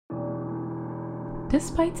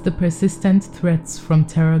Despite the persistent threats from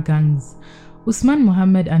terror gangs, Usman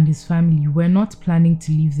Mohammed and his family were not planning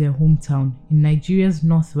to leave their hometown in Nigeria's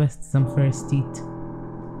northwest Zamfara state.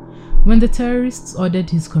 When the terrorists ordered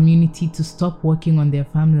his community to stop working on their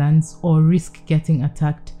farmlands or risk getting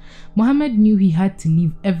attacked, Mohammed knew he had to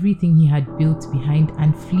leave everything he had built behind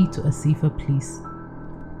and flee to a safer place.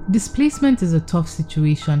 Displacement is a tough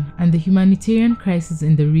situation, and the humanitarian crisis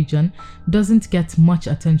in the region doesn't get much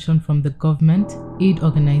attention from the government, aid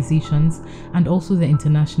organizations, and also the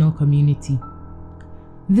international community.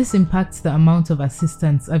 This impacts the amount of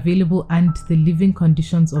assistance available and the living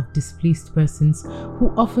conditions of displaced persons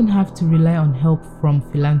who often have to rely on help from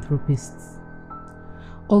philanthropists.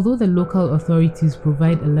 Although the local authorities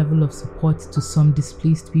provide a level of support to some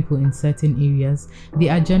displaced people in certain areas, they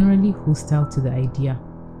are generally hostile to the idea.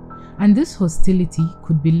 And this hostility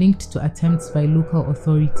could be linked to attempts by local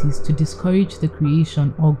authorities to discourage the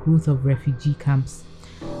creation or growth of refugee camps.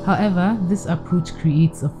 However, this approach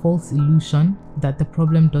creates a false illusion that the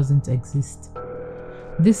problem doesn't exist.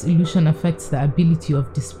 This illusion affects the ability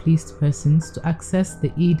of displaced persons to access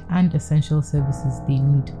the aid and essential services they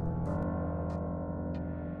need.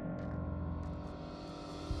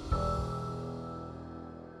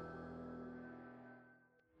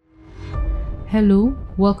 Hello,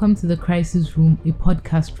 welcome to The Crisis Room, a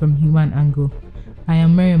podcast from Human Angle. I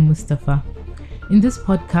am Mariam Mustafa. In this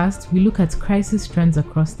podcast, we look at crisis trends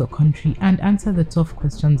across the country and answer the tough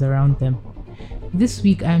questions around them. This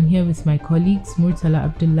week, I am here with my colleagues Murtala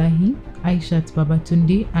Abdullahi, Aishat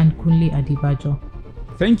Babatunde, and Kunle Adebajo.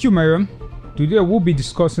 Thank you, Mariam. Today, we'll be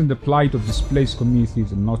discussing the plight of displaced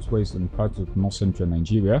communities in northwest and parts of north-central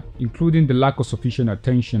Nigeria, including the lack of sufficient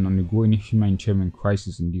attention on the growing humanitarian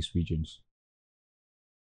crisis in these regions.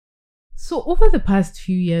 So over the past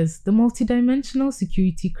few years, the multidimensional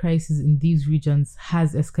security crisis in these regions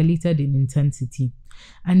has escalated in intensity,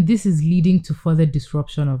 and this is leading to further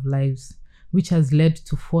disruption of lives, which has led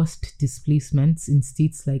to forced displacements in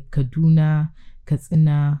states like Kaduna,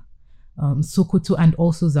 Katsina, Sokoto, and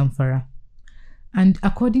also Zamfara. And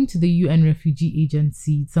according to the UN Refugee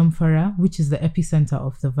Agency, Zamfara, which is the epicenter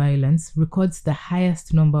of the violence, records the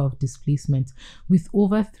highest number of displacement, with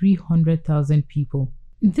over 300,000 people.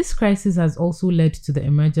 This crisis has also led to the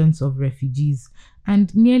emergence of refugees,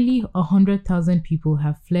 and nearly 100,000 people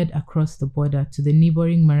have fled across the border to the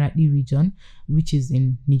neighboring Marathi region, which is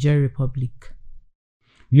in Niger Republic.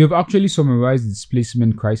 You have actually summarized the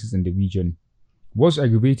displacement crisis in the region. What's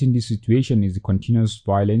aggravating this situation is the continuous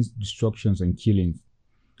violence, destructions, and killings,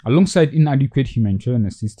 alongside inadequate humanitarian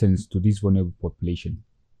assistance to this vulnerable population.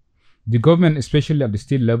 The government, especially at the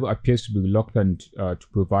state level, appears to be reluctant to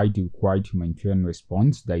provide the required humanitarian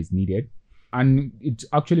response that is needed, and it's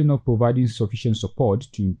actually not providing sufficient support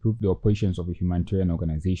to improve the operations of the humanitarian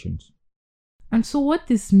organizations. And so what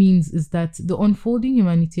this means is that the unfolding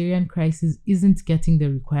humanitarian crisis isn't getting the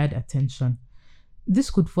required attention. This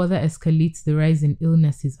could further escalate the rise in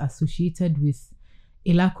illnesses associated with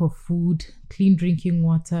a lack of food, clean drinking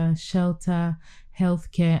water, shelter,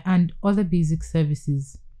 healthcare, and other basic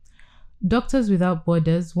services. Doctors Without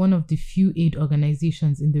Borders, one of the few aid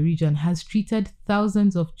organizations in the region, has treated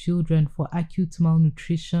thousands of children for acute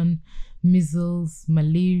malnutrition, measles,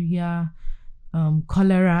 malaria,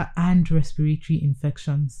 cholera, and respiratory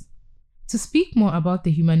infections. To speak more about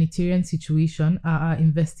the humanitarian situation are our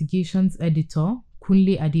investigations editor,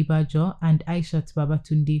 Kunle Adebajo, and Aishat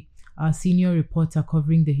Babatunde, our senior reporter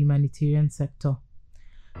covering the humanitarian sector.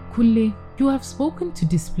 Kunle, you have spoken to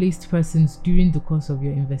displaced persons during the course of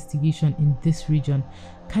your investigation in this region.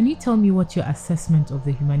 Can you tell me what your assessment of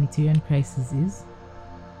the humanitarian crisis is?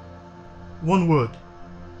 One word: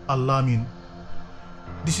 alarming.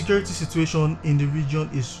 The security situation in the region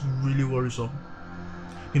is really worrisome.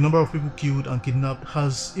 The number of people killed and kidnapped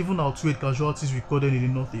has even outweighed casualties recorded in the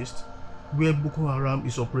northeast, where Boko Haram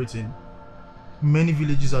is operating. Many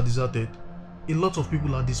villages are deserted. A lot of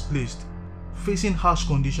people are displaced, facing harsh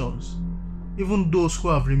conditions. Even those who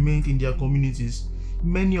have remained in their communities,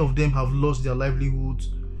 many of them have lost their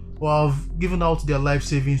livelihoods or have given out their life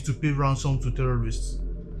savings to pay ransom to terrorists.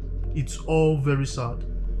 It's all very sad.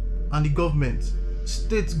 And the government,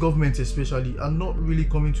 state governments especially, are not really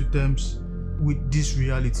coming to terms with this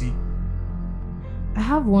reality. I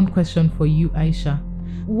have one question for you, Aisha.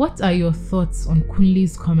 What are your thoughts on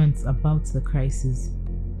Kunle's comments about the crisis?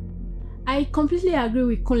 I completely agree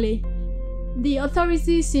with Kunle. The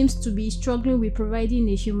authorities seems to be struggling with providing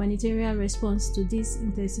a humanitarian response to this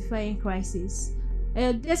intensifying crisis.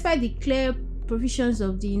 Despite the clear provisions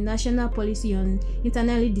of the national policy on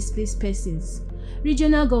internally displaced persons,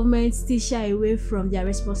 regional governments still shy away from their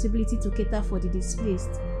responsibility to cater for the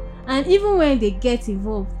displaced. And even when they get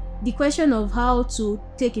involved, the question of how to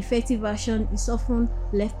take effective action is often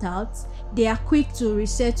left out. They are quick to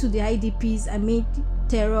resettle the IDPs amid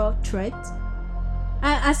terror threat.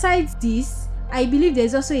 And aside this, I believe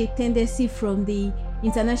there's also a tendency from the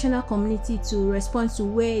international community to respond to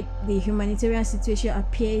where the humanitarian situation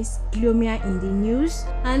appears gloomier in the news.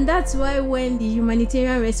 And that's why when the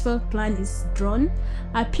humanitarian response plan is drawn,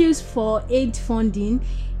 appeals for aid funding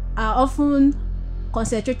are often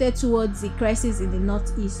concentrated towards the crisis in the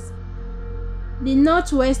northeast. The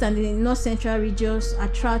northwest and the north central regions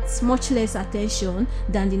attract much less attention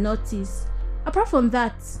than the northeast. Apart from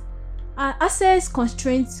that, access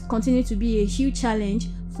constraints continue to be a huge challenge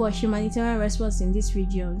for humanitarian response in these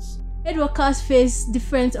regions. Aid workers face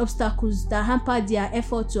different obstacles that hamper their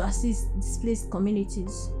effort to assist displaced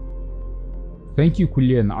communities. Thank you,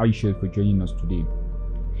 Kulia and Aisha, for joining us today.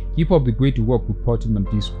 Keep up the great work reporting on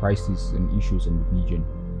these crises and issues in the region.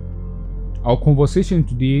 Our conversation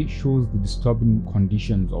today shows the disturbing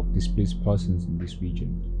conditions of displaced persons in this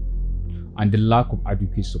region and the lack of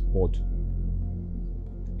adequate support.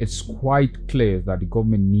 It's quite clear that the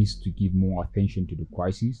government needs to give more attention to the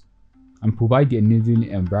crisis and provide the enabling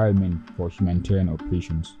environment for humanitarian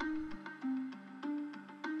operations.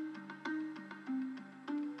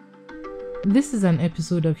 This is an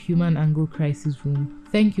episode of Human Angle Crisis Room.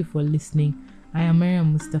 Thank you for listening. I am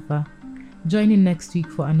Mariam Mustafa. Join in next week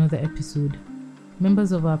for another episode.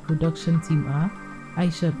 Members of our production team are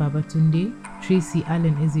Aisha Babatunde, Tracy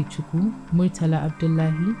Allen Ezechukwu, Murtala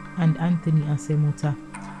Abdullahi, and Anthony Asemota.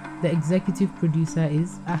 The executive producer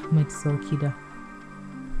is Ahmed Salkida.